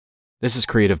This is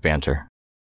Creative Banter.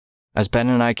 As Ben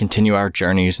and I continue our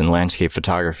journeys in landscape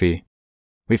photography,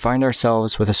 we find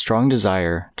ourselves with a strong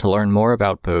desire to learn more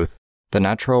about both the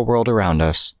natural world around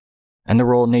us and the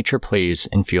role nature plays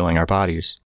in fueling our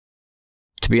bodies.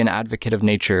 To be an advocate of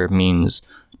nature means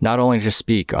not only to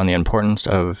speak on the importance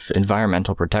of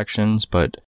environmental protections,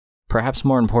 but perhaps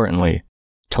more importantly,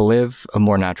 to live a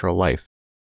more natural life.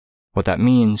 What that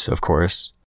means, of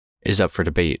course, is up for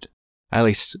debate, at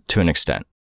least to an extent.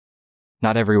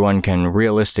 Not everyone can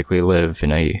realistically live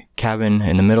in a cabin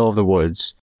in the middle of the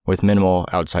woods with minimal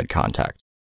outside contact.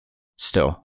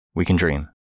 Still, we can dream.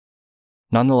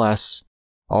 Nonetheless,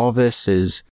 all of this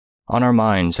is on our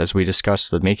minds as we discuss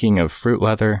the making of fruit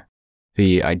leather,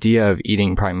 the idea of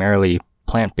eating primarily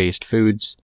plant-based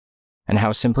foods, and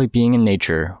how simply being in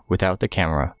nature without the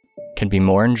camera can be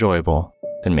more enjoyable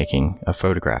than making a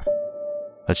photograph.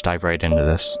 Let's dive right into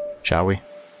this, shall we?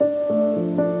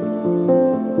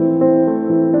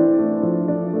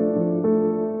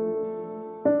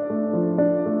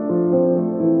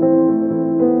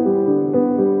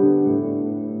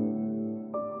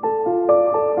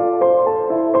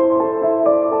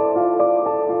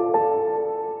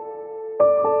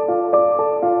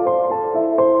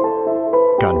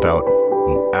 Got about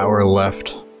an hour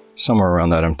left, somewhere around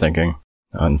that I'm thinking,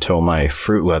 until my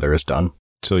fruit leather is done.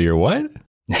 Till your what?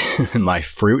 My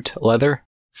fruit leather?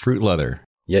 Fruit leather.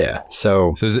 Yeah,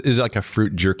 so is it like a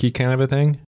fruit jerky kind of a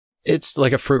thing? It's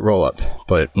like a fruit roll-up,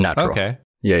 but natural. Okay.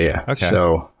 Yeah. Okay.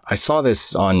 So I saw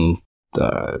this on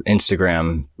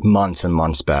Instagram months and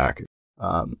months back.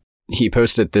 He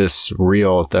posted this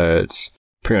reel that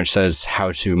pretty much says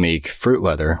how to make fruit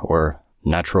leather or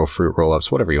natural fruit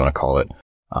roll-ups, whatever you want to call it.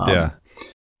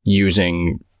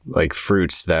 Using like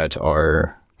fruits that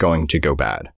are going to go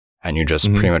bad. And you just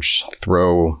pretty much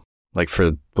throw, like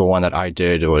for the one that I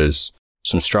did, it was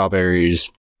some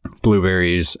strawberries,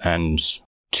 blueberries, and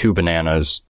 2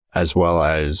 bananas, as well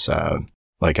as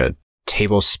like a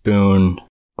tablespoon,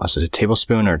 was it a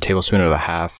tablespoon or a tablespoon and a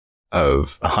half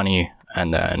of honey,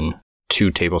 and then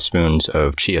 2 tablespoons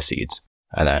of chia seeds.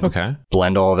 And then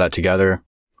blend all of that together,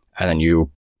 and then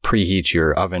you preheat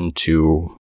your oven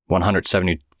to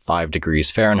 175 degrees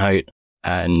Fahrenheit,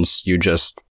 and you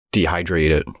just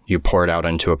dehydrate it. You pour it out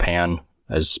into a pan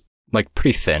as like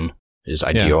pretty thin is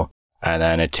ideal. Yeah. And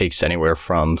then it takes anywhere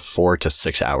from 4 to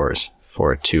 6 hours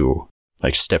for it to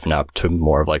like stiffen up to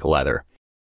more of like leather.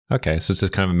 Okay. So it's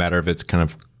just kind of a matter of it's kind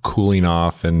of cooling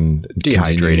off and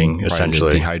dehydrating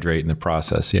essentially. Dehydrate in the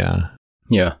process. Yeah.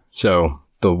 Yeah. So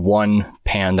the one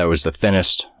pan that was the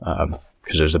thinnest,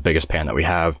 because there's the biggest pan that we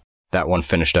have, that one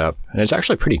finished up and it's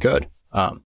actually pretty good.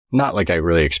 Not like I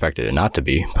really expected it not to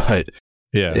be, but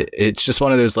yeah, it's just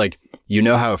one of those, like, you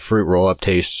know how a fruit roll-up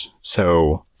tastes,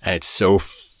 and it's so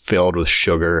filled with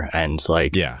sugar and,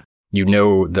 like, you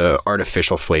know the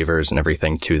artificial flavors and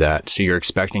everything to that, so you're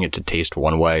expecting it to taste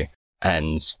one way,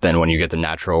 and then when you get the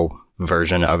natural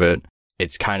version of it,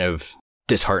 it's kind of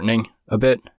disheartening a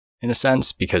bit, in a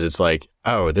sense, because it's like,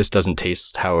 oh, this doesn't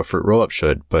taste how a fruit roll-up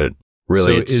should, but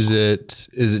really so is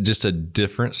it just a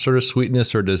different sort of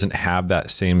sweetness, or does it have that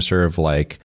same sort of,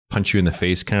 like, punch you in the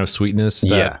face kind of sweetness?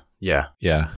 Yeah.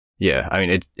 I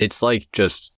mean, it's like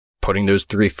just putting those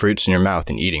 3 fruits in your mouth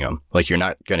and eating them. Like, you're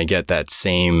not going to get that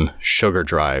same sugar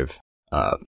drive,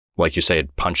 like you say,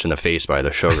 punched in the face by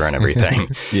the sugar and everything.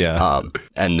 Yeah.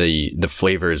 And the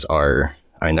flavors are,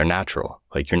 I mean, they're natural.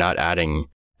 Like, you're not adding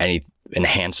any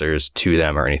enhancers to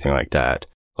them or anything like that,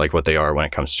 like what they are when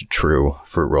it comes to true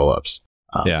fruit roll-ups.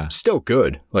 Still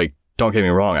good. Like, don't get me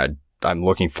wrong. I'm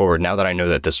looking forward, now that I know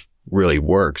that this really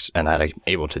works and that I'm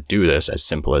able to do this, as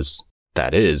simple as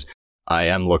that is, I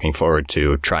am looking forward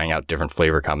to trying out different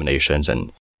flavor combinations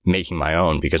and making my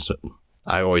own, because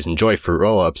I always enjoy fruit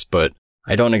roll-ups, but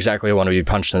I don't exactly want to be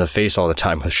punched in the face all the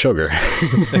time with sugar.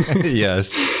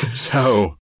 Yes.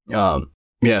 So,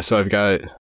 so I've got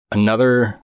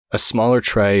a smaller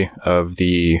tray of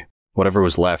the whatever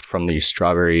was left from the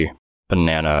strawberry,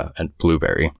 banana, and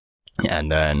blueberry.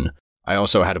 And then I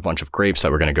also had a bunch of grapes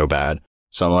that were going to go bad.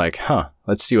 So I'm like,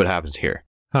 let's see what happens here.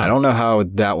 I don't know how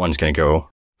that one's going to go,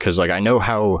 because like I know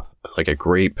how like a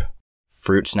grape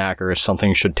fruit snack or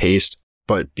something should taste,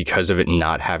 but because of it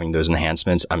not having those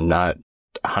enhancements, I'm not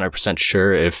 100%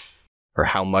 sure if or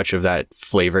how much of that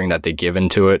flavoring that they give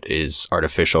into it is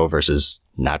artificial versus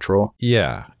natural.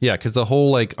 Yeah, because the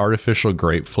whole like artificial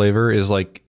grape flavor is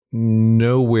like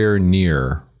nowhere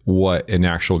near what an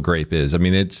actual grape is. I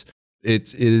mean, it's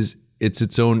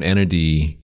its own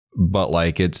entity, but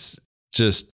like it's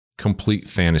just complete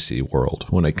fantasy world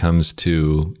when it comes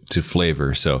to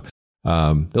flavor. So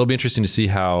it'll be interesting to see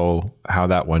how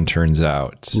that one turns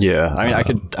out. Yeah, I mean, I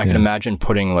could imagine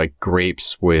putting like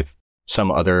grapes with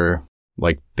some other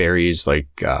like berries, like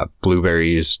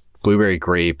blueberry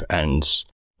grape, and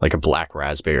like a black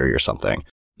raspberry or something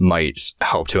might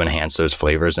help to enhance those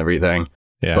flavors and everything.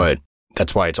 Yeah. But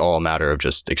that's why it's all a matter of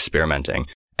just experimenting.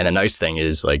 And the nice thing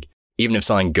is, like, even if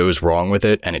something goes wrong with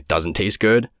it and it doesn't taste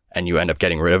good and you end up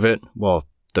getting rid of it, well,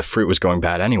 the fruit was going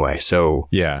bad anyway. So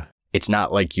yeah, it's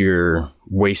not like you're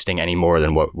wasting any more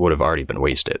than what would have already been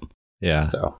wasted.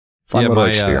 Yeah. So fun little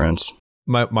experience.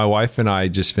 My wife and I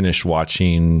just finished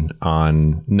watching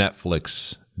on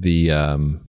Netflix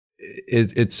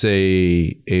it's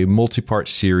a multi-part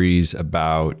series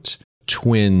about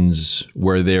twins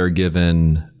where they're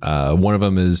given one of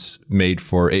them is made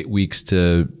for 8 weeks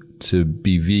to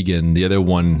be vegan, the other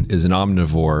one is an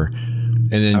omnivore,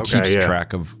 and then keeps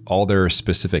track of all their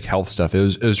specific health stuff.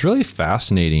 It was really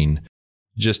fascinating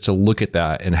just to look at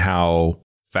that and how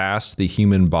fast the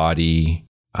human body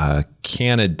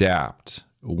can adapt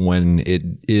when it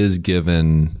is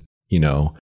given,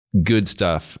 good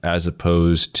stuff as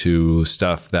opposed to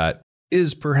stuff that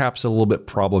is perhaps a little bit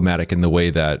problematic in the way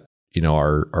that,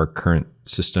 our current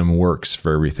system works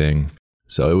for everything.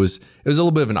 So it was a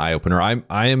little bit of an eye opener. I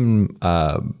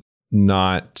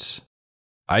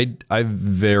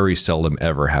very seldom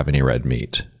ever have any red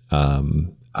meat. I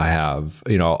have,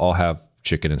 I'll have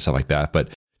chicken and stuff like that, but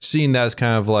seeing that is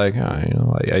kind of like,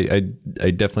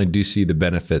 I definitely do see the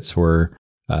benefits where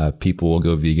people will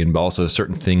go vegan, but also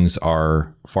certain things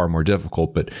are far more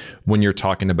difficult. But when you're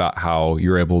talking about how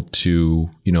you're able to,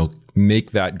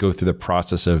 make that go through the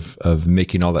process of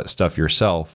making all that stuff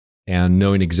yourself and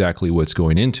knowing exactly what's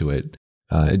going into it,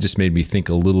 it just made me think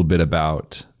a little bit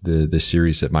about the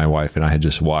series that my wife and I had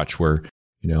just watched, where,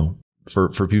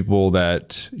 for people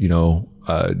that,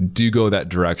 do go that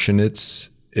direction, it's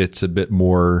a bit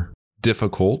more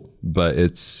difficult, but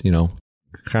it's,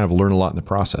 kind of learn a lot in the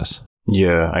process.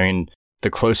 Yeah. I mean, the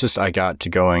closest I got to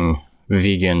going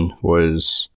vegan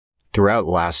was throughout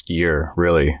last year,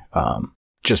 really,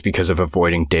 just because of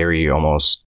avoiding dairy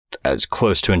almost as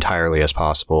close to entirely as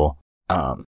possible,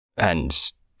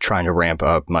 and trying to ramp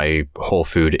up my whole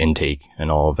food intake and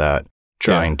all of that,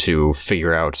 trying to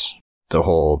figure out the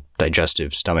whole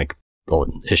digestive stomach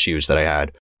issues that I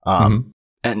had.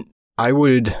 And I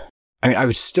would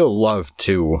still love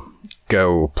to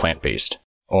go plant-based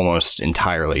almost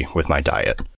entirely with my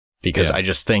diet, because I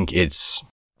just think it's,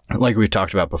 like we've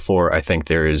talked about before, I think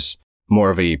there is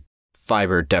more of a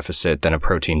fiber deficit than a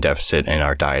protein deficit in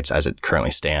our diets as it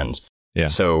currently stands. Yeah.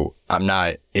 So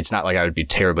it's not like I would be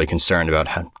terribly concerned about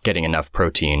getting enough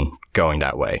protein going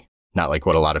that way. Not like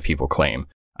what a lot of people claim.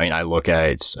 I mean, I look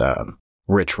at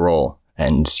Rich Roll,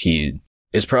 and he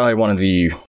is probably one of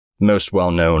the most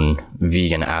well-known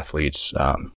vegan athletes.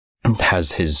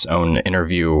 Has his own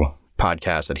interview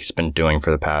podcast that he's been doing for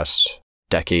the past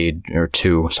decade or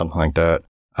two, something like that.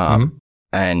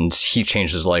 And he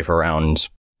changed his life around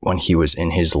when he was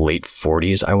in his late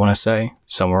 40s, I want to say,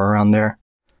 somewhere around there.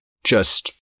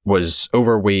 Just was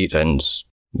overweight and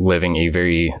living a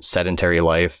very sedentary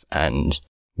life, and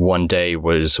one day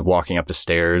was walking up the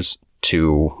stairs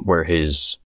to where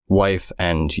his wife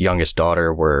and youngest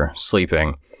daughter were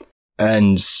sleeping,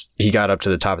 and he got up to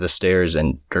the top of the stairs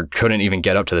or couldn't even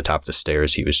get up to the top of the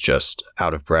stairs. He was just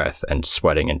out of breath and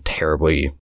sweating and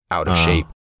terribly out of shape,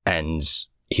 and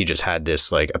he just had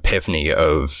this like epiphany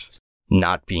of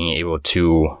not being able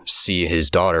to see his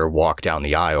daughter walk down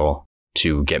the aisle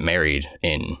to get married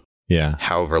in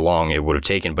however long it would have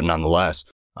taken, but nonetheless,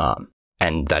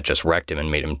 and that just wrecked him and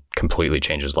made him completely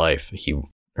change his life.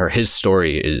 His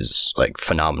story is like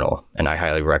phenomenal, and I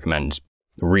highly recommend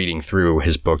reading through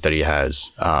his book that he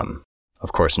has.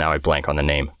 Of course, now I blank on the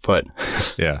name, but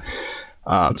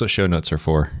that's what show notes are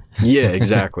for. Yeah,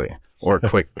 exactly. Or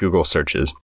quick Google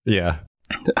searches. Yeah.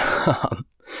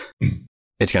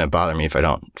 It's going to bother me if I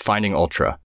don't. Finding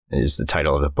Ultra is the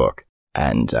title of the book.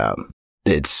 And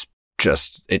it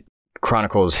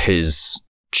chronicles his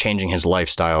changing his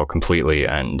lifestyle completely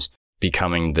and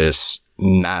becoming this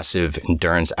massive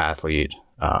endurance athlete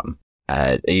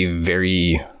at a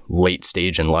very late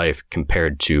stage in life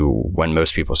compared to when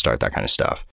most people start that kind of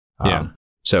stuff.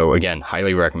 So again,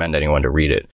 highly recommend anyone to read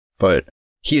it. But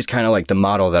he's kind of like the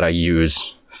model that I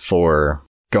use for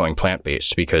going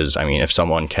plant-based, because I mean, if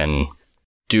someone can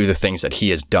do the things that he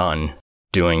has done,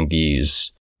 doing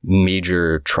these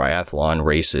major triathlon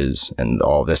races and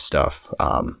all this stuff,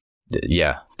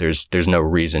 there's no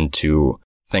reason to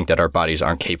think that our bodies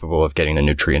aren't capable of getting the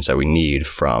nutrients that we need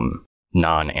from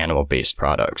non-animal based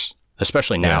products.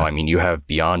 Especially now, I mean, you have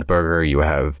Beyond Burger, you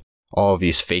have all of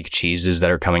these fake cheeses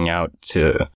that are coming out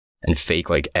and fake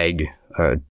like egg,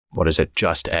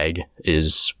 Just Egg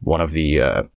is one of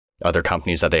the other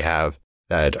companies that they have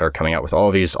that are coming out with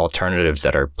all these alternatives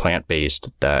that are plant-based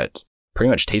that pretty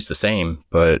much taste the same,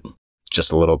 but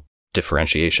just a little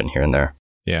differentiation here and there.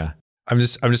 Yeah. I'm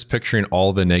just picturing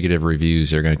all the negative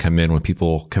reviews that are going to come in when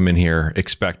people come in here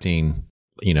expecting,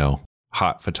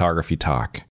 hot photography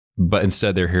talk, but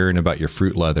instead they're hearing about your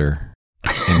fruit leather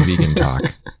and vegan talk.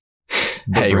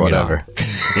 Hey, whatever.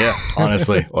 Yeah,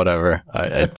 honestly, whatever.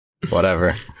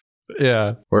 Whatever.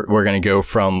 Yeah. We're going to go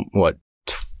from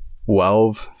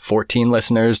 12, 14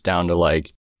 listeners down to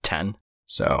like 10.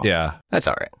 So yeah, that's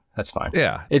all right. That's fine.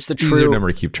 Yeah. It's the easier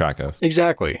number to keep track of.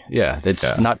 Exactly. Yeah.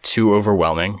 It's not too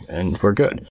overwhelming and we're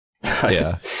good.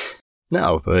 Yeah.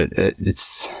 No, but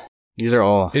these are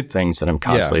all things that I'm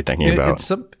constantly thinking about.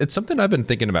 It's something I've been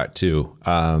thinking about too.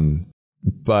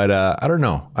 But I don't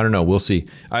know. We'll see.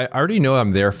 I already know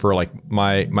I'm there for like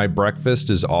my breakfast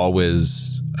is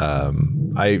always,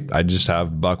 I just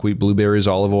have buckwheat, blueberries,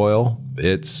 olive oil.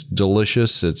 It's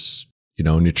delicious. It's,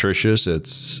 nutritious.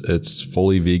 It's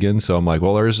fully vegan. So I'm like,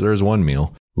 well, there's one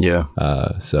meal. Yeah.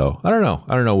 So I don't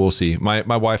know. We'll see. My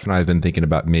wife and I have been thinking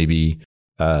about maybe,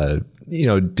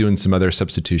 doing some other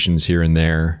substitutions here and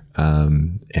there,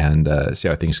 and see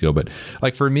how things go. But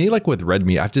like for me, like with red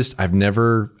meat, I've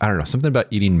never, I don't know, something about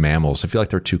eating mammals. I feel like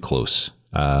they're too close,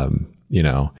 and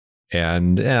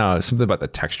something about the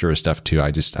texture of stuff too.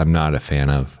 I'm not a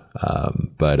fan of,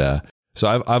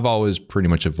 so I've always pretty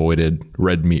much avoided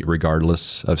red meat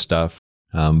regardless of stuff.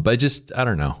 But just, I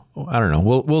don't know.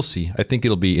 We'll see. I think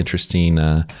it'll be interesting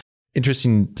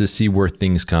to see where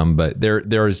things come, but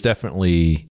there is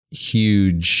definitely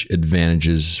huge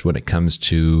advantages when it comes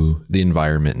to the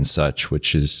environment and such,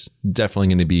 which is definitely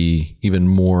going to be even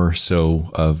more so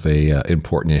of a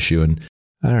important issue. And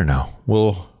I don't know,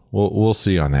 we'll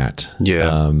see on that.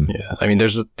 Yeah. Yeah. I mean,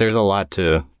 there's a lot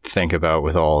to think about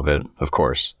with all of it, of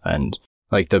course. And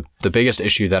like the biggest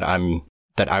issue that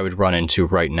I would run into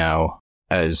right now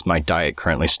as my diet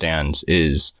currently stands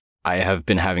is I have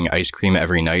been having ice cream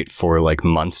every night for like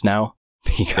months now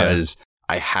because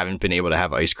I haven't been able to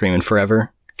have ice cream in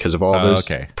forever because of all those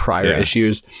prior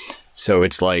issues. So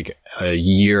it's like a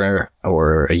year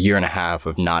or a year and a half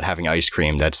of not having ice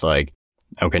cream. That's like,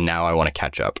 okay, now I want to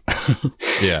catch up.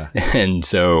 Yeah. And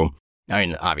so, I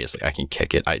mean, obviously I can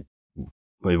kick it. It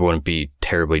wouldn't be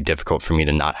terribly difficult for me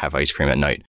to not have ice cream at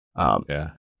night.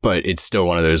 But it's still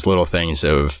one of those little things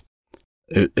of,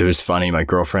 it was funny. My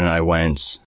girlfriend and I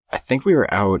went, I think we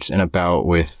were out and about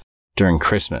during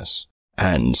Christmas,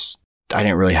 and I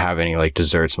didn't really have any like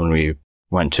desserts when we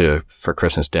went for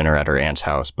Christmas dinner at her aunt's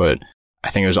house, but I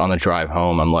think it was on the drive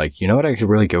home. I'm like, you know what I could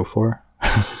really go for?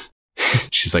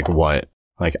 She's like, what?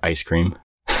 Like ice cream?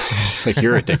 She's like,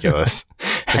 you're ridiculous.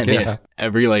 And then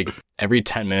every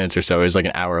 10 minutes or so, it was like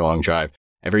an hour-long drive.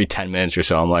 Every 10 minutes or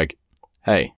so, I'm like,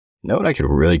 hey, you know what I could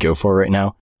really go for right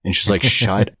now? And she's like,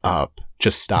 shut up.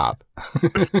 Just stop.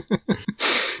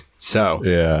 So,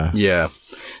 yeah,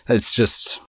 it's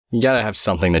just, you got to have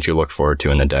something that you look forward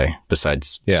to in the day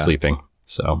besides sleeping.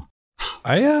 So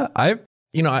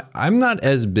I'm not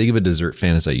as big of a dessert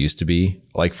fan as I used to be.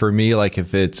 Like for me, like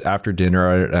if it's after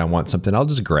dinner and I want something, I'll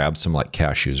just grab some like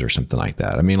cashews or something like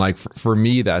that. I mean, like for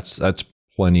me, that's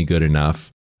plenty good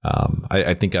enough.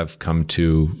 I think I've come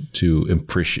to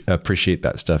appreciate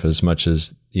that stuff as much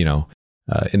as,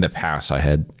 in the past I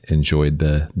had enjoyed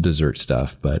the dessert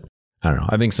stuff, but I don't know.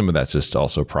 I think some of that's just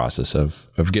also a process of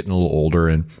getting a little older,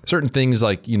 and certain things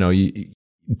like,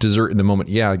 dessert in the moment.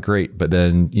 Yeah, great. But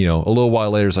then, a little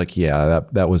while later, it's like, yeah,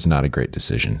 that was not a great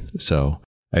decision. So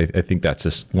I think that's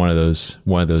just one of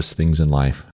those things in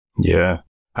life. Yeah.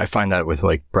 I find that with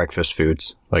like breakfast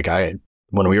foods. Like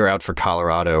when we were out for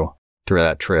Colorado through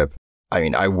that trip, I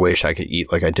mean, I wish I could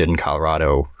eat like I did in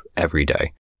Colorado every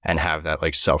day and have that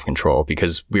like self-control,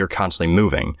 because we were constantly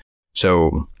moving.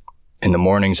 So in the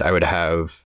mornings, I would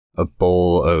have a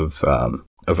bowl of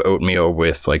oatmeal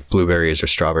with like blueberries or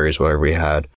strawberries, whatever we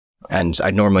had. And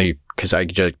I'd normally, because I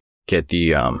just get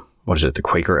the, the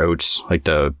Quaker Oats, like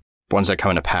the ones that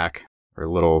come in a pack or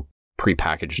little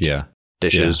prepackaged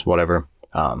dishes, whatever.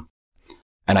 And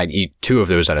I'd eat 2 of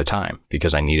those at a time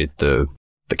because I needed the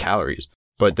calories.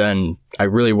 But then I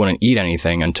really wouldn't eat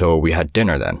anything until we had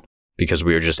dinner then, because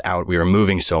we were just out, we were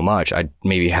moving so much. I'd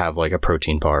maybe have like a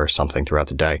protein bar or something throughout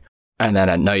the day. And then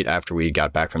at night, after we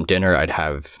got back from dinner, I'd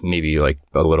have maybe like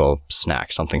a little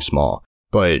snack, something small.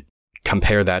 But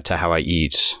compare that to how I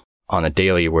eat on the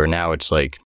daily, where now it's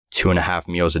like 2.5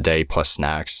 meals a day plus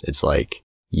snacks. It's like,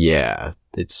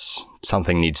 it's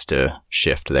something needs to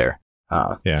shift there.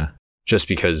 just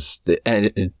because,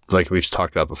 like we've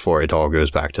talked about before, it all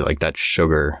goes back to like that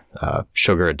sugar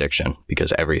addiction,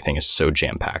 because everything is so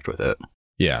jam packed with it.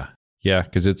 Yeah. Yeah.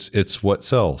 Cause it's what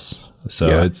sells.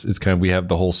 So it's kind of, we have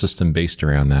the whole system based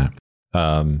around that.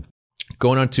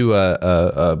 Going on to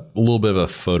a little bit of a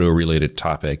photo related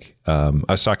topic. I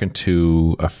was talking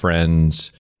to a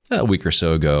friend a week or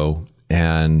so ago,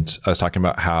 and I was talking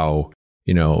about how,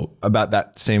 about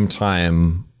that same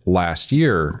time last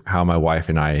year, how my wife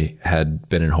and I had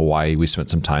been in Hawaii. We spent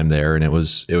some time there, and it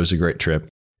was a great trip.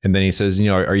 And then he says,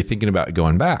 are you thinking about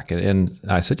going back? And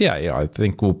I said, yeah, I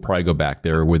think we'll probably go back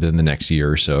there within the next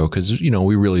year or so, because,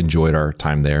 we really enjoyed our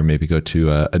time there. Maybe go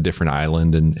to a different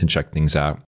island and check things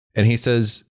out. And he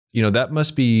says, that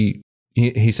must be,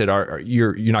 he said,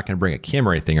 you're not going to bring a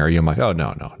camera or anything, are you? I'm like, oh,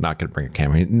 no, not going to bring a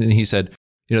camera. And he said,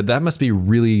 that must be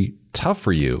really tough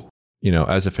for you,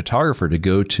 as a photographer, to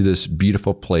go to this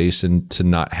beautiful place and to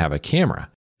not have a camera.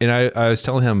 And I was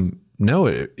telling him, no,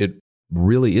 it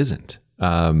really isn't.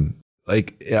 I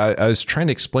was trying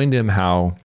to explain to him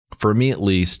how, for me at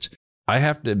least, I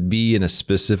have to be in a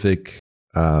specific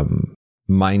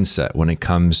mindset when it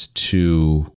comes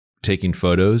to taking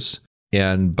photos.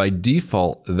 And by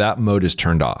default, that mode is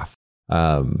turned off.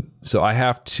 So I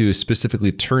have to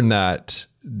specifically turn that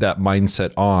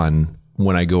mindset on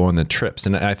when I go on the trips.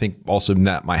 And I think also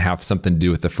that might have something to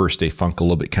do with the first day funk a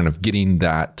little bit, kind of getting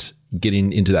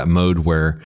into that mode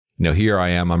where, here I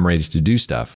am, I'm ready to do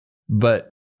stuff. But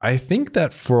I think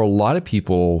that for a lot of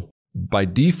people, by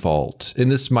default,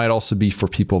 and this might also be for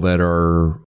people that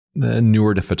are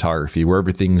newer to photography, where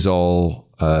everything's all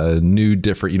new,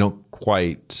 different. You don't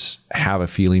quite have a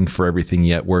feeling for everything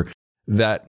yet, where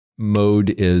that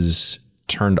mode is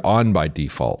turned on by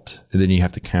default, and then you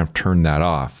have to kind of turn that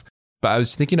off. But I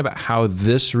was thinking about how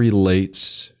this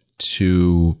relates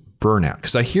to burnout,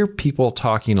 because I hear people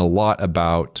talking a lot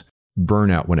about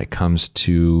burnout when it comes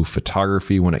to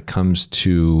photography, when it comes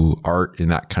to art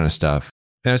and that kind of stuff.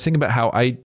 And I was thinking about how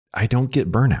I don't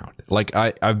get burnout. Like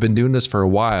I've been doing this for a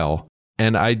while,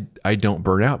 and I don't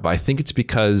burn out, but I think it's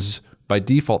because by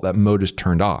default that mode is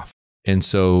turned off. And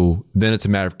so then it's a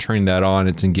matter of turning that on.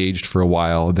 It's engaged for a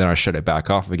while. Then I shut it back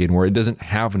off again, where it doesn't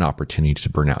have an opportunity to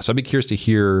burn out. So I'd be curious to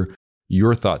hear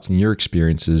your thoughts and your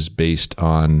experiences based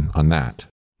on that.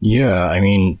 Yeah. I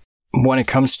mean, when it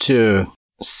comes to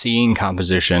seeing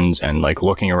compositions and like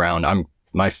looking around,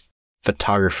 my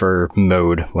photographer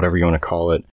mode, whatever you want to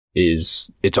call it,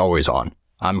 it's always on.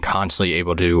 I'm constantly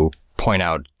able to point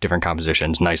out different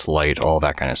compositions, nice light, all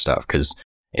that kind of stuff, because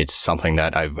it's something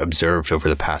that I've observed over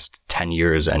the past 10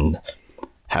 years and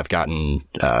have gotten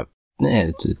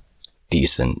it's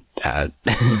decent at.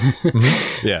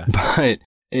 Yeah. But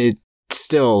it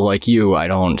still, like you, I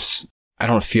don't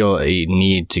feel a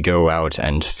need to go out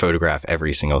and photograph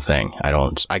every single thing.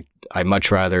 I much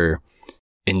rather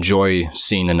enjoy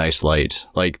seeing the nice light.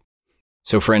 Like,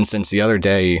 so for instance, the other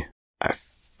day, I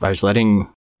was letting,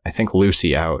 I think,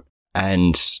 Lucy out,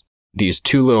 and these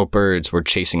two little birds were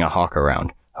chasing a hawk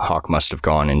around. A hawk must have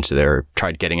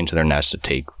tried getting into their nest to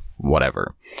take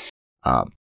whatever.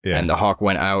 And the hawk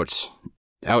went out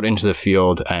into the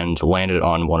field and landed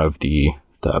on one of the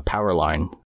power line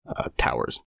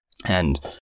towers, and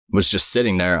was just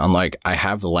sitting there. I'm like, I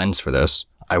have the lens for this.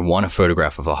 I want a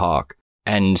photograph of a hawk.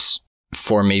 And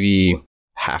for maybe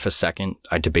half a second,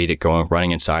 I debated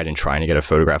running inside and trying to get a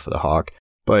photograph of the hawk.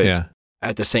 But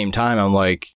at the same time, I'm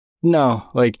like, no,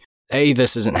 like, A,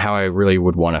 this isn't how I really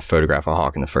would want to photograph a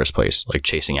hawk in the first place, like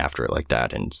chasing after it like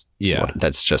that. And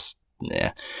that's just,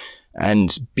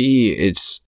 And B,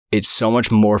 it's so much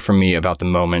more for me about the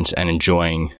moment and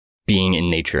enjoying being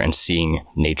in nature and seeing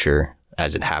nature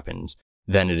as it happens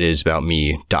than it is about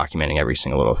me documenting every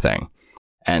single little thing.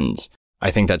 And I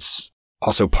think that's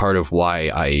also part of why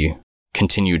I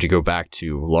continue to go back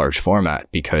to large format,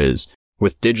 because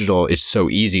with digital, it's so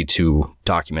easy to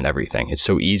document everything. It's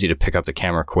so easy to pick up the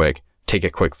camera quick, take a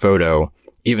quick photo,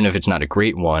 even if it's not a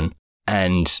great one,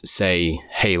 and say,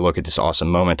 hey, look at this awesome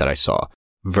moment that I saw,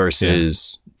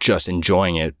 versus just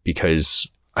enjoying it, because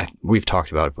we've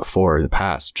talked about it before in the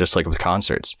past, just like with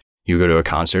concerts. You go to a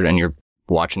concert and you're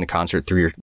watching the concert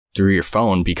through your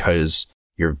phone because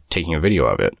you're taking a video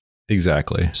of it.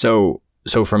 Exactly. So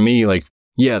for me, like,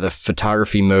 the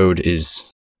photography mode is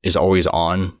always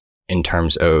on in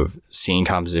terms of seeing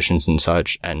compositions and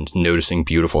such and noticing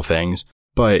beautiful things.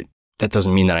 But that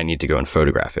doesn't mean that I need to go and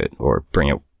photograph it or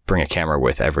bring a camera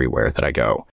with everywhere that I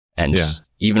go. And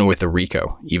even with the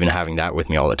Ricoh, even having that with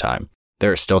me all the time,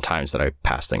 there are still times that I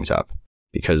pass things up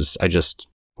because I just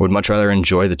would much rather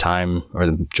enjoy the time or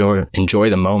enjoy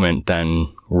the moment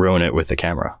than ruin it with the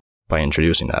camera by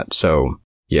introducing that. So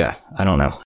I don't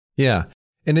know. Yeah.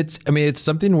 And it's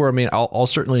something where, I'll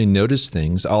certainly notice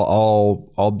things.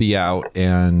 I'll be out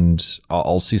and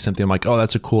I'll see something. I'm like, oh,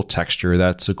 that's a cool texture.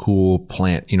 That's a cool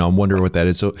plant. I'm wondering what that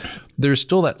is. So there's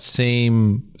still that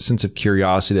same sense of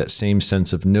curiosity, that same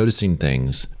sense of noticing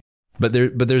things. But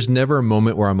there's never a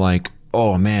moment where I'm like,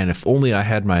 oh man, if only I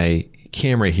had my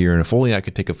camera here and if only I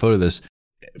could take a photo of this.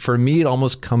 For me, it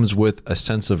almost comes with a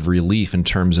sense of relief in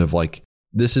terms of like,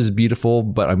 this is beautiful,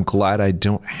 but I'm glad I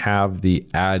don't have the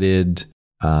added,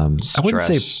 I wouldn't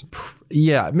say,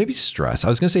 maybe stress. I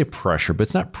was going to say pressure, but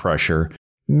it's not pressure,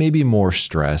 maybe more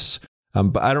stress.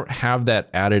 But I don't have that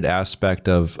added aspect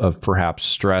of perhaps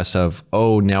stress of,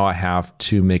 oh, now I have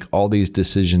to make all these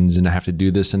decisions and I have to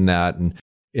do this and that.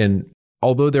 And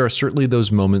although there are certainly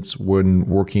those moments when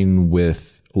working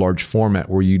with large format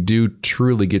where you do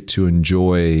truly get to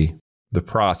enjoy the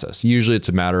process. Usually it's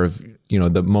a matter of,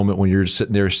 the moment when you're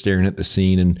sitting there staring at the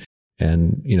scene and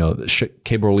the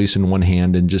cable release in one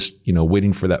hand and just,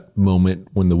 waiting for that moment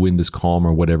when the wind is calm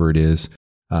or whatever it is.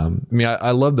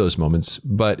 I love those moments,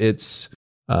 but it's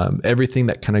everything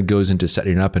that kind of goes into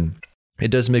setting up. And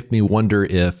it does make me wonder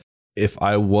if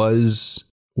I was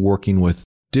working with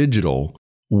digital,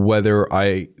 whether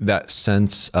that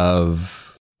sense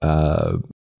of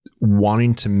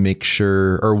wanting to make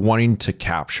sure or wanting to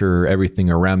capture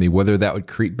everything around me, whether that would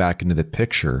creep back into the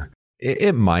picture.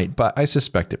 It might, but I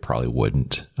suspect it probably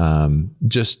wouldn't.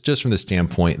 Just from the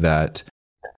standpoint that,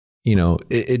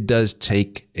 it does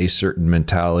take a certain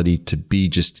mentality to be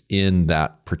just in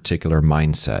that particular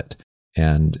mindset.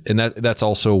 And that's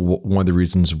also one of the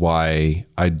reasons why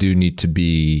I do need to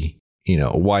be,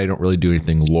 why I don't really do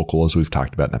anything local, as we've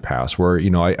talked about in the past, where,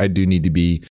 I do need to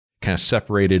be kind of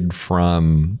separated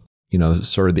from,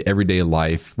 sort of the everyday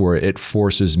life where it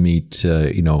forces me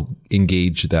to,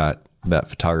 engage that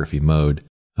photography mode.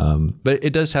 But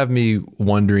it does have me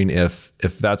wondering if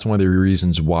that's one of the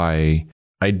reasons why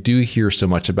I do hear so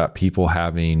much about people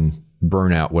having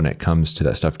burnout when it comes to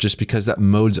that stuff, just because that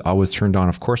mode's always turned on.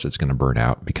 Of course it's going to burn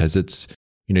out because it's,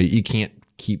 you can't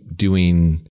keep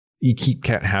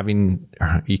having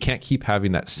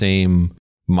that same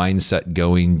mindset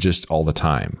going just all the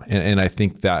time. And I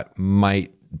think that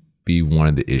might be one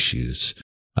of the issues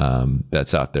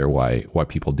that's out there, why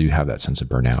people do have that sense of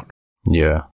burnout.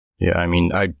 Yeah.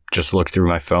 I just looked through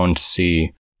my phone to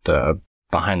see the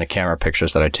behind the camera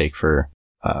pictures that I take for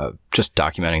just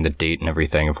documenting the date and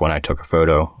everything of when I took a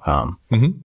photo.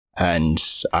 And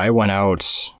I went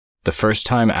out the first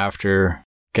time after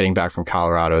getting back from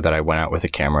Colorado that I went out with a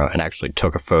camera and actually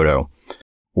took a photo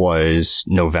was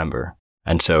November.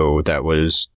 And so that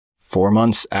was 4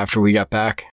 months after we got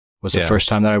back was the first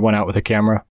time that I went out with a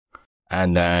camera.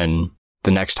 And then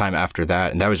the next time after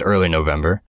that, and that was early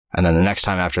November. And then the next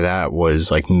time after that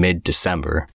was like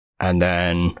mid-December. And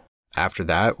then after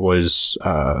that was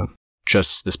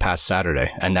just this past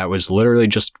Saturday. And that was literally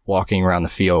just walking around the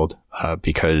field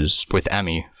because with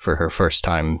Emmy for her first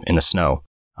time in the snow.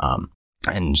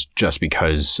 And just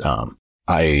because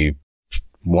I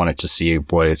wanted to see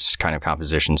what kind of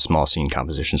compositions, small scene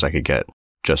compositions I could get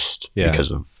just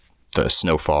because of the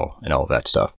snowfall and all of that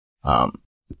stuff.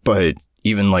 But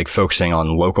even like focusing on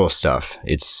local stuff,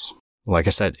 it's like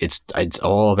I said, it's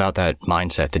all about that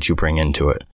mindset that you bring into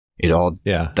it.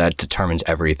 That determines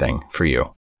everything for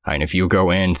you. And if you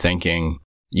go in thinking,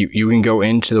 you can go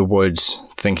into the woods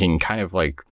thinking kind of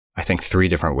like, I think 3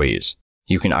 different ways.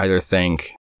 You can either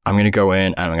think, I'm going to go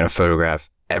in and I'm going to photograph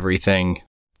everything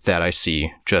that I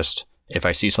see. Just if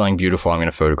I see something beautiful, I'm going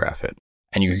to photograph it.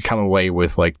 And you can come away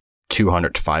with like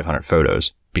 200 to 500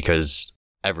 photos because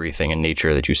everything in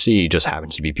nature that you see just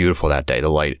happens to be beautiful that day. The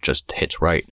light just hits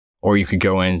right. Or you could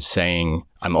go in saying,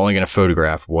 I'm only going to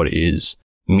photograph what is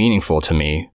meaningful to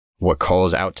me, what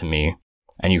calls out to me,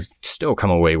 and you still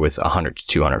come away with 100 to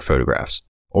 200 photographs.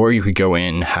 Or you could go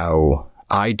in how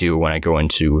I do when I go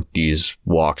into these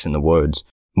walks in the woods,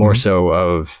 more so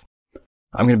of,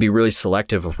 I'm going to be really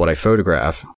selective of what I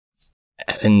photograph.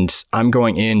 And I'm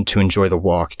going in to enjoy the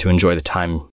walk, to enjoy the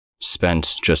time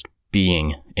spent just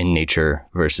being in nature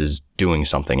versus doing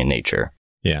something in nature.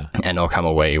 Yeah. And I'll come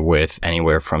away with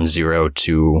anywhere from 0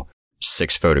 to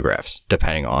 6 photographs,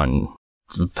 depending on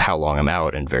how long I'm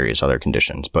out and various other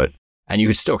conditions. And you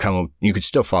could still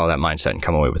follow that mindset and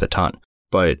come away with a ton.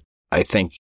 But I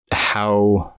think the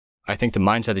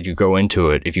mindset that you go into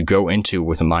it, if you go into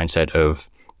with a mindset of,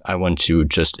 I want to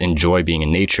just enjoy being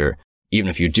in nature, even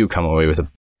if you do come away with a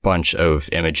bunch of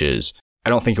images, I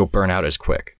don't think you'll burn out as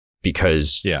quick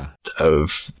because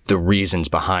of the reasons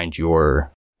behind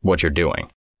what you're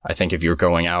doing. I think if you're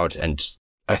going out, and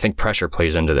I think pressure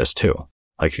plays into this too.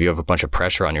 Like if you have a bunch of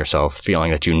pressure on yourself,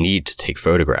 feeling that you need to take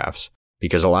photographs,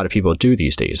 because a lot of people do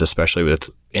these days, especially with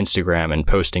Instagram and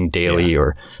posting daily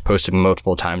or posting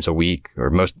multiple times a week or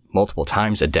multiple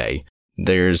times a day.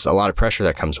 There's a lot of pressure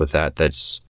that comes with that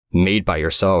that's made by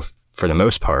yourself for the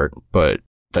most part, but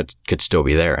that could still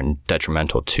be there and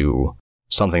detrimental to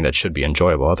something that should be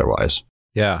enjoyable otherwise.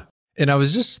 Yeah. And I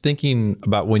was just thinking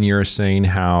about when you were saying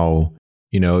how,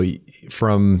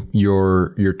 from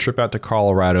your trip out to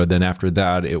Colorado, then after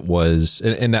that it was,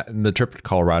 and the trip to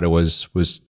Colorado was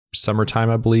summertime,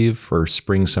 I believe, or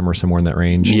spring, summer, somewhere in that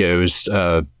range. Yeah, it was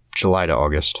July to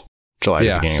August.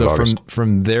 Beginning of August.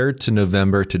 From there to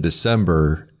November to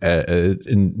December,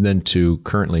 and then to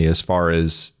currently, as far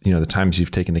as the times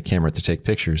you've taken the camera to take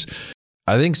pictures,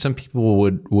 I think some people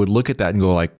would look at that and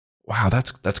go like, "Wow,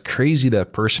 that's crazy.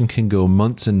 That person can go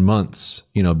months and months,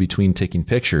 between taking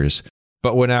pictures."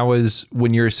 But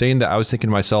when you were saying that, I was thinking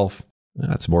to myself,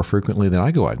 that's more frequently than I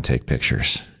go out and take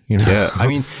pictures. Yeah, I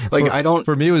mean, like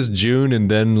For me, it was June and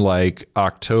then like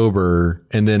October,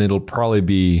 and then it'll probably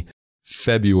be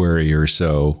February or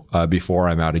so before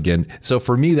I'm out again. So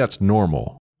for me, that's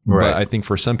normal. Right. But I think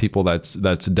for some people, that's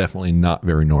definitely not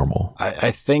very normal. I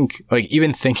think, like,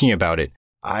 even thinking about it,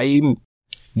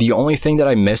 the only thing that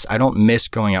I don't miss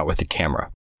going out with the camera.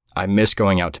 I miss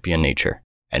going out to be in nature.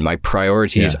 And my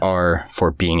priorities are for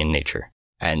being in nature.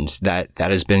 And that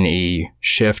has been a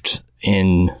shift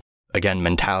in, again,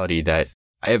 mentality that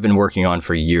I have been working on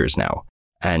for years now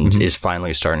and is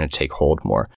finally starting to take hold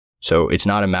more. So it's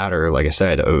not a matter, like I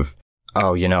said, of, I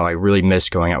really miss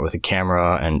going out with a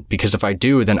camera. And because if I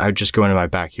do, then I would just go into my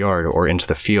backyard or into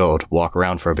the field, walk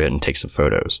around for a bit and take some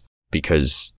photos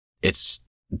because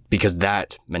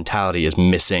that mentality is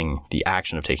missing the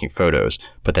action of taking photos,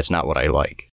 but that's not what I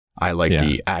like. I like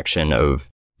the action of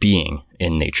being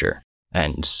in nature.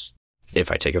 And if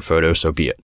I take a photo, so be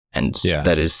it. And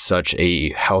that is such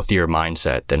a healthier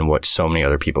mindset than what so many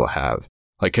other people have.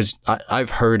 Like, because I've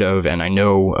heard of, and I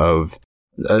know of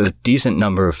a decent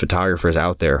number of photographers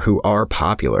out there who are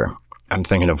popular. I'm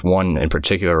thinking of one in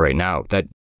particular right now that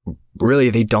really,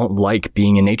 they don't like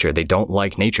being in nature. They don't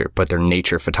like nature, but they're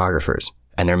nature photographers.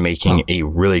 And they're making a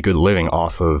really good living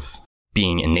off of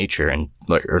being in nature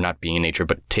or not being in nature,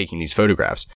 but taking these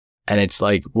photographs. And it's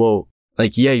like, well,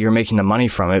 like, yeah, you're making the money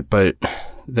from it, but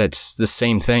that's the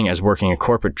same thing as working a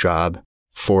corporate job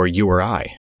for you or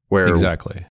I, where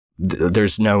exactly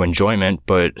there's no enjoyment,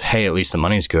 but hey, at least the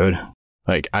money's good.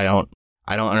 Like, I don't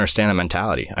understand the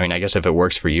mentality. I mean, I guess if it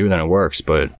works for you, then it works,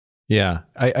 but yeah,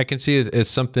 I can see it's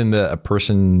something that a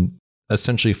person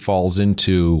essentially falls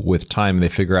into with time. They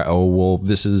figure out, oh, well,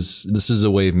 this is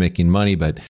a way of making money,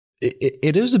 but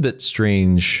it is a bit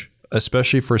strange,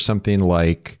 especially for something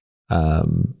like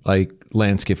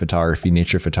landscape photography,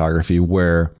 nature photography,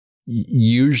 where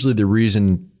usually the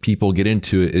reason people get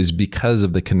into it is because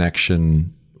of the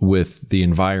connection with the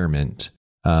environment.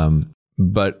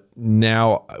 But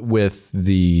now with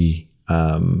the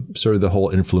sort of the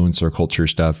whole influencer culture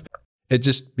stuff, it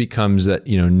just becomes that,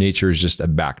 nature is just a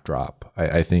backdrop.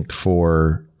 I think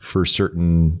for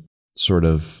certain sort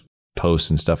of posts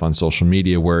and stuff on social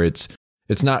media where it's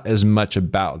not as much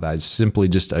about that. It's simply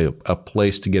just a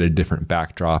place to get a different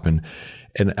backdrop. And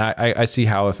I see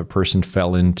how if a person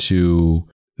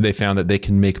they found that they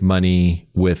can make money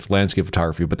with landscape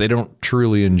photography, but they don't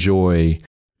truly enjoy,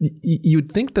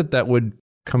 you'd think that would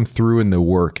come through in the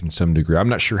work in some degree. I'm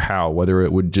not sure how, whether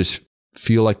it would just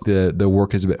feel like the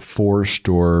work is a bit forced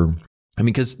or,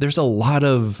 because there's a lot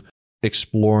of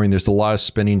exploring, there's a lot of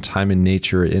spending time in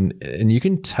nature, and you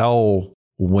can tell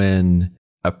when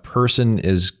a person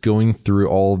is going through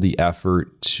all the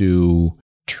effort to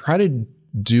try to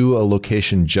do a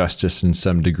location justice in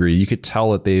some degree. You could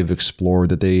tell that they've explored,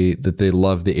 that they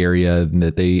love the area and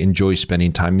that they enjoy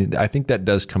spending time. I think that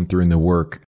does come through in the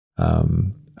work.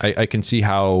 I can see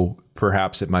how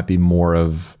perhaps it might be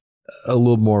a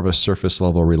little more of a surface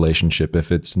level relationship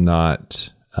if it's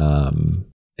not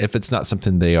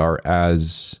something they are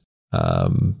as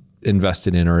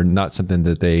invested in, or not something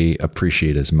that they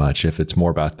appreciate as much, if it's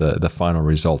more about the final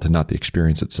result and not the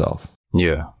experience itself.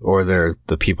 Yeah. Or they're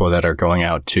the people that are going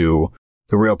out to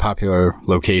the real popular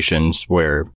locations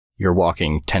where you're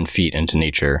walking 10 feet into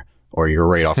nature, or you're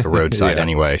right off the roadside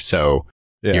anyway. So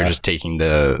you're just taking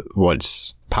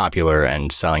what's popular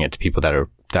and selling it to people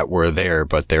that were there,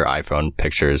 but their iPhone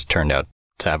pictures turned out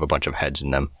to have a bunch of heads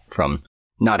in them from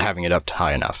not having it up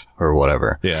high enough or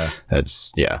whatever. Yeah.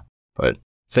 But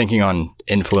thinking on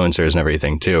influencers and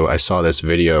everything too, I saw this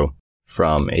video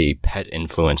from a pet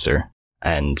influencer,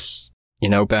 and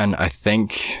Ben, I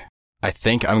think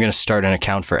I'm going to start an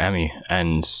account for Emmy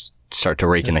and start to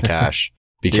rake in the cash,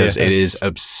 because it is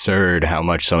absurd how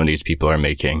much some of these people are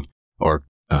making, or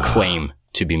claim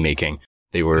to be making.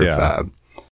 They were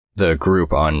the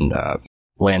group on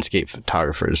Landscape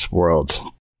Photographers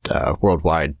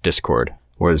Worldwide Discord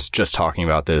was just talking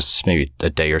about this maybe a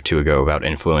day or two ago about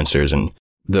influencers and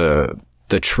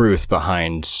the truth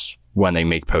behind when they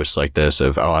make posts like this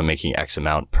of, oh, I'm making X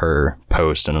amount per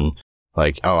post, and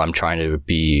like, oh, I'm trying to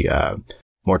be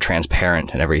more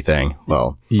transparent and everything.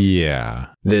 Well, yeah,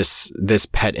 this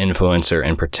pet influencer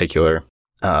in particular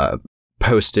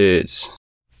posted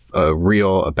a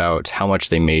reel about how much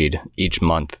they made each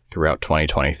month throughout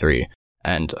 2023.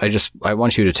 And I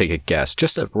want you to take a guess,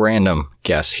 just a random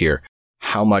guess here.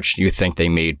 How much do you think they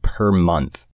made per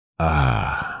month?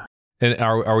 And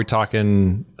are we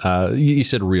talking, you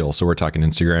said real, so we're talking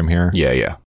Instagram here?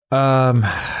 Yeah.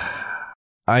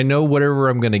 I know whatever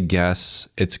I'm going to guess,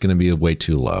 it's going to be way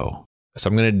too low. So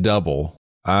I'm going to double.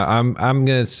 I'm going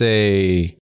to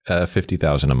say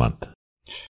 50,000 a month.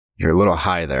 You're a little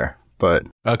high there, but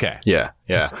okay. Yeah.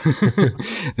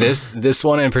 This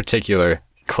one in particular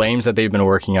claims that they've been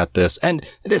working at this, and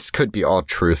this could be all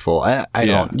truthful. I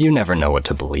don't, you never know what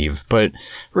to believe, but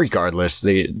regardless,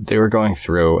 they were going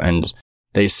through and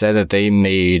they said that they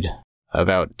made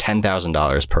about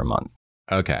 $10,000 per month.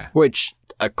 Okay. Which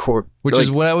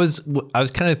is what I was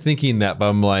kind of thinking that, but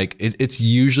I'm like, it's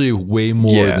usually way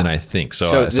more than I think.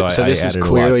 So this is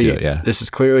clearly, this is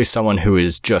clearly someone who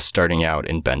is just starting out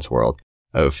in Ben's world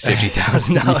of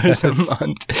 $50,000 a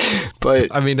month.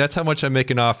 But I mean, that's how much I'm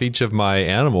making off each of my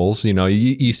animals. You know,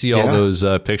 you see all those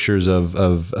pictures of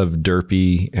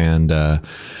Derpy and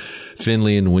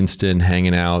Finley and Winston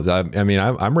hanging out. I mean,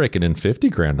 I'm raking in 50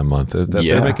 grand a month.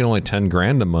 They're making only 10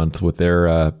 grand a month with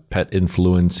their pet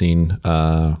influencing.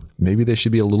 Maybe they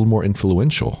should be a little more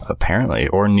influential. Apparently,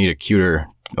 or need a cuter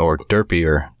or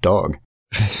derpier dog.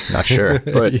 Not sure,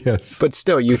 but but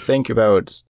still, you think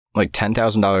about like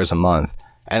 $10,000 a month,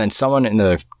 and then someone in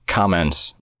the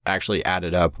comments actually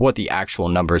added up what the actual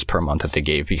numbers per month that they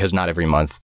gave, because not every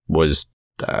month was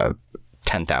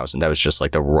 10,000. That was just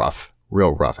like the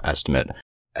real rough estimate.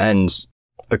 And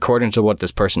according to what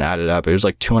this person added up, it was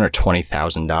like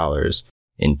 $220,000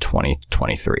 in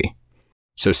 2023.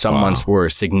 So some months were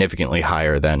significantly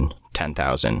higher than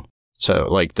 10,000. So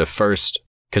like the first,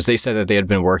 because they said that they had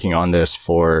been working on this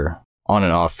for on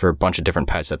and off for a bunch of different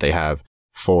pets that they have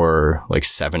for like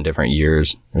 7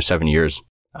 years.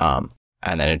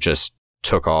 And then it just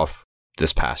took off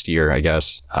this past year, I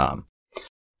guess.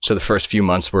 So the first few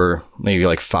months were maybe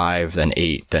like 5, then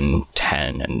 8, then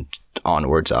 10, and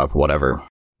onwards up, whatever.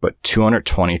 But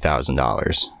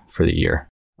 $220,000 for the year.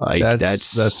 Like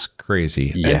that's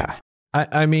crazy. Yeah. And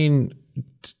I mean,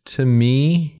 to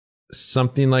me,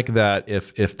 something like that,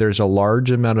 if there's a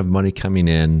large amount of money coming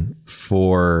in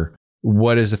for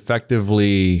what is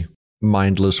effectively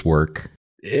mindless work,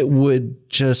 it would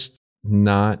just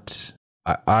not...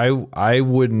 I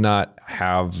would not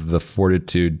have the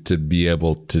fortitude to be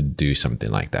able to do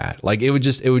something like that. Like it would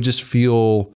just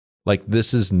feel like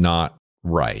this is not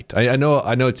right. I know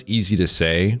it's easy to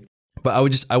say, but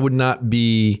I would not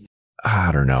be,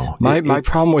 I don't know. My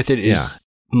problem with it is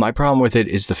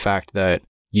the fact that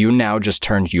you now just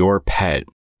turned your pet,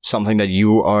 something that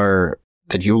you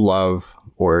love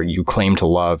or you claim to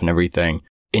love and everything,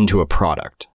 into a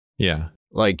product. Yeah.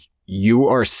 Like, you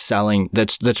are selling,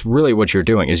 that's really what you're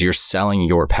doing, is you're selling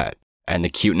your pet and the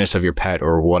cuteness of your pet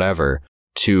or whatever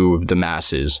to the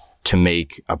masses to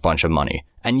make a bunch of money.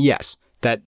 And yes,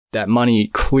 that money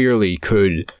clearly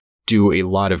could do a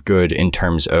lot of good in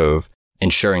terms of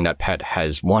ensuring that pet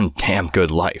has one damn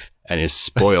good life and is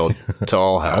spoiled to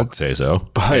all hell. I'd say so.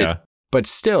 But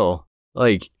still,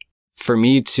 like, for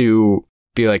me to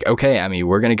be like, okay, Emmy,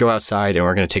 we're going to go outside and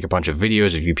we're going to take a bunch of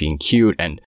videos of you being cute,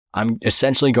 and I'm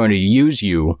essentially going to use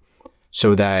you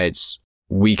so that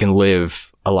we can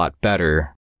live a lot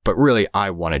better. But really,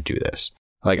 I want to do this.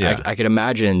 Like, I could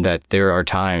imagine that there are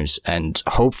times, and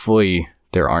hopefully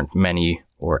there aren't many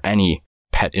or any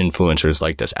pet influencers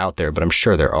like this out there, but I'm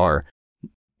sure there are,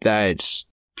 that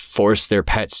force their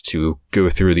pets to go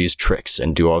through these tricks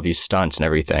and do all these stunts and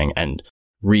everything and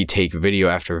retake video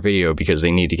after video because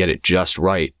they need to get it just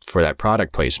right for that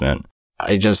product placement.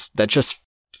 That just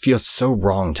feels so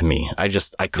wrong to me. I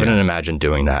couldn't imagine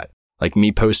doing that. Like,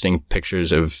 me posting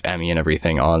pictures of Emmy and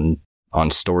everything on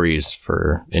stories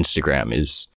for Instagram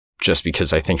is just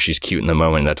because I think she's cute in the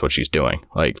moment. That's what she's doing.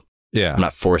 Like, I'm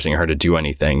not forcing her to do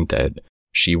anything that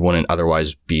she wouldn't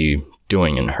otherwise be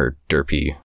doing in her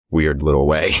derpy, weird little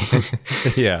way.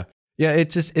 Yeah.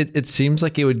 It seems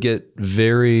like it would get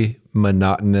very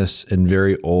monotonous and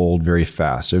very old very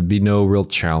fast. There'd be no real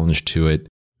challenge to it.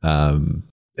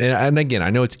 and again, I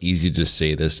know it's easy to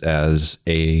say this as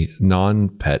a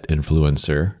non-pet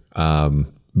influencer,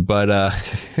 but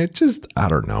it just, I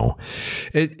don't know.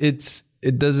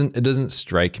 It doesn't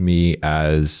strike me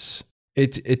as I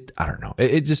don't know.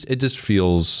 It just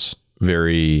feels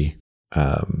very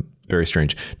very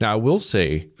strange. Now, I will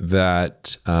say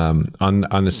that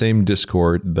on the same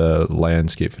Discord, the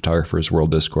Landscape Photographers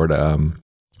World Discord,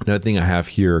 another thing I have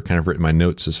here, kind of written my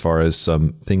notes as far as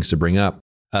some things to bring up.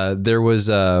 There was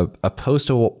a post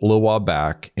a little while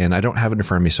back, and I don't have it in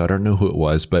front of me, so I don't know who it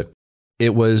was, but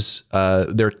it was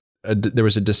there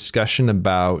was a discussion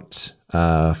about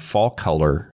fall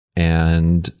color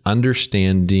and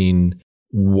understanding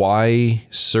why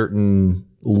certain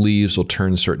leaves will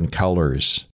turn certain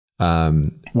colors,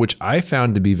 which I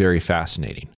found to be very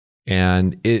fascinating.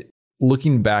 And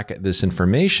looking back at this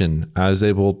information, I was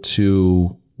able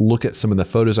to look at some of the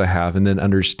photos I have and then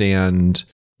understand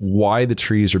why the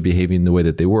trees are behaving the way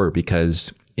that they were.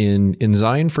 Because in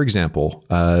Zion, for example,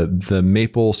 the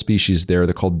maple species there,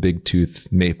 they're called big tooth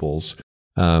maples.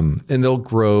 And they'll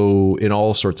grow in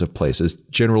all sorts of places,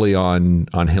 generally on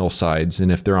hillsides.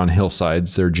 And if they're on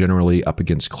hillsides, they're generally up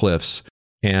against cliffs.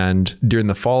 And during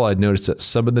the fall, I'd noticed that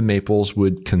some of the maples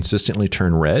would consistently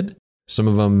turn red. Some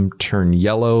of them turn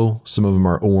yellow. Some of them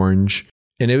are orange.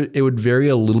 And it would vary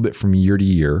a little bit from year to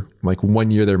year. Like one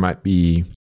year, there might be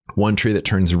one tree that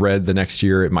turns red. The next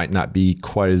year, it might not be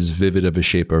quite as vivid of a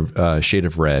shade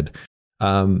of red.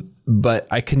 But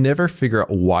I could never figure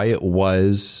out why it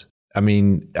was. I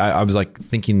mean, I was like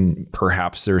thinking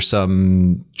perhaps there's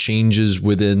some changes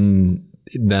within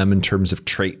them in terms of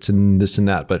traits and this and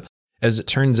that. But as it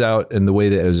turns out, in the way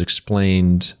that it was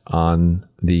explained on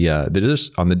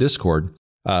the Discord,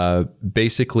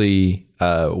 basically,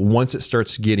 once it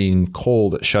starts getting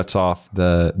cold, it shuts off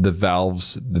the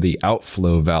valves, the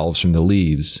outflow valves from the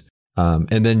leaves.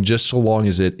 And then just so long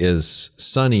as it is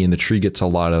sunny and the tree gets a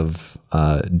lot of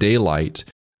daylight,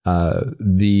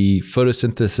 the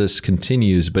photosynthesis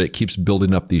continues, but it keeps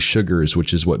building up these sugars,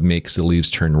 which is what makes the leaves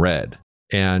turn red.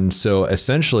 And so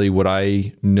essentially what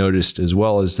I noticed as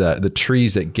well is that the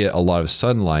trees that get a lot of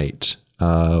sunlight,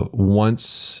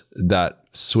 once that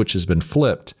switch has been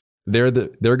flipped, they're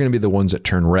going to be the ones that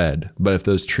turn red. But if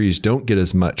those trees don't get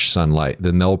as much sunlight,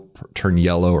 then they'll turn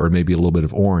yellow or maybe a little bit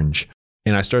of orange.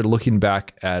 And I started looking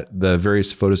back at the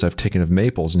various photos I've taken of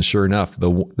maples, and sure enough,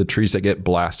 the trees that get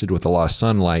blasted with a lot of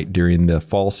sunlight during the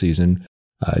fall season,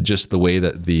 just the way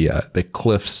that the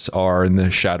cliffs are and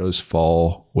the shadows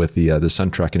fall with the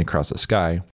sun tracking across the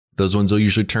sky, those ones will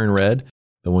usually turn red.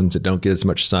 The ones that don't get as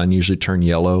much sun usually turn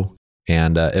yellow.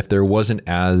 And if there wasn't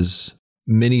as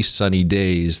many sunny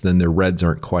days, then the reds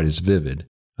aren't quite as vivid.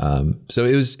 So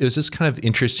it was just kind of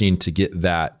interesting to get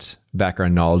that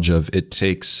background knowledge of it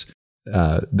takes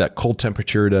that cold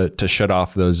temperature to shut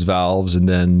off those valves, and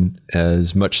then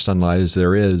as much sunlight as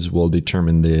there is will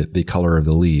determine the color of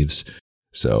the leaves.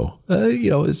 So,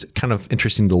 it's kind of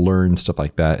interesting to learn stuff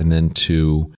like that, and then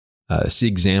to see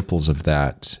examples of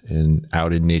that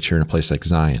out in nature in a place like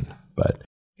Zion. But,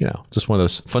 just one of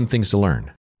those fun things to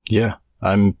learn. Yeah,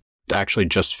 I'm actually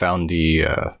just found the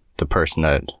person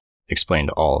that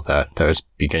explained all of that. That was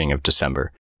beginning of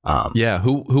December.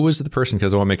 Who was the person?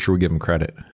 Because I want to make sure we give him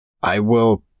credit. I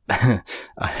will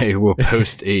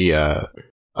post a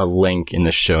link in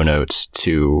the show notes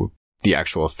to the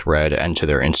actual thread and to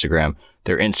their Instagram.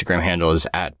 Their Instagram handle is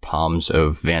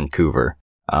 @PalmsOfVancouver.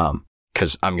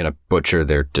 Because I'm gonna butcher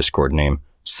their Discord name.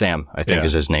 Sam, I think,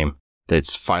 is his name.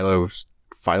 It's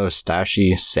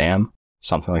Philostashi Sam,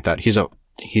 something like that. He's a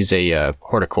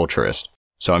horticulturist,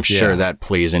 so I'm sure that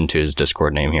plays into his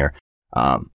Discord name here.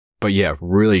 But yeah,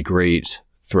 really great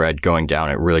thread going down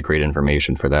it. Really great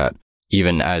information for that.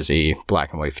 Even as a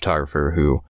black and white photographer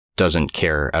who doesn't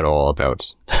care at all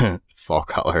about fall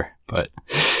color, but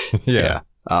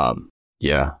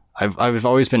I've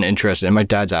always been interested, and my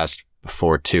dad's asked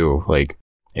before too, like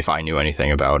if I knew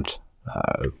anything about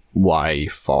why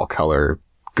fall color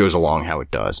goes along how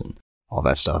it does and all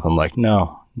that stuff. I'm like,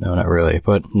 no, not really.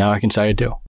 But now I can say I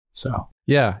do. So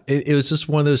yeah, it was just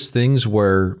one of those things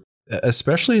where,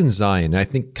 especially in Zion, I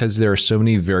think because there are so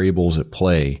many variables at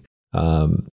play.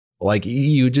 Like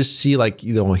you just see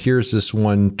here's this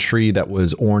one tree that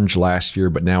was orange last year,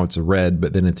 but now it's a red,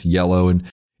 but then it's yellow.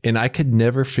 And I could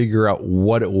never figure out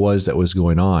what it was that was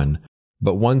going on.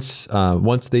 But once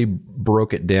they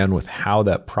broke it down with how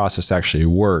that process actually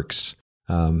works,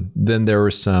 then there were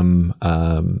some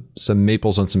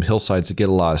maples on some hillsides that get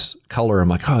a lot of color. I'm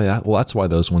like, oh yeah, well that's why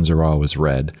those ones are always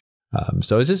red.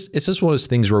 So it's just one of those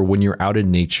things where when you're out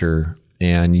in nature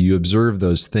and you observe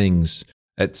those things,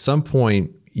 at some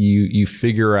point you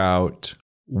figure out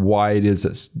why it is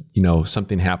that,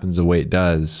 something happens the way it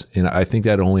does. And I think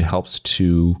that only helps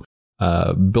to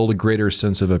build a greater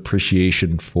sense of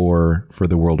appreciation for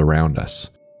the world around us.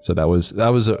 So that was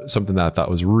something that I thought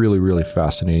was really, really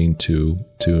fascinating to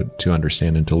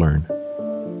understand and to learn.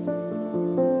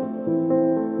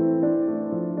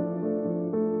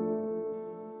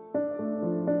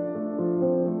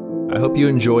 I hope you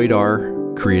enjoyed our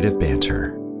creative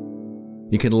banter.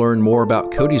 You can learn more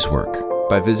about Cody's work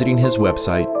by visiting his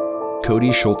website,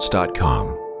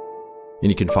 codyschultz.com.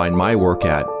 And you can find my work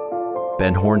at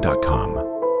benhorn.com.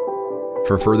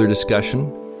 For further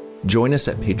discussion, join us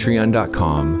at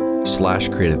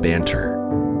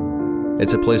patreon.com/creativebanter.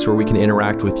 It's a place where we can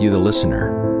interact with you, the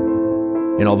listener.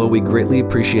 And although we greatly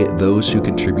appreciate those who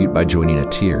contribute by joining a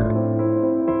tier,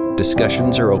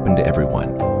 discussions are open to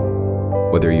everyone,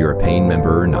 whether you're a paying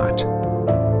member or not.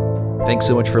 Thanks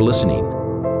so much for listening,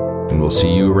 and we'll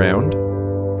see you around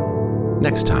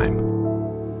next time.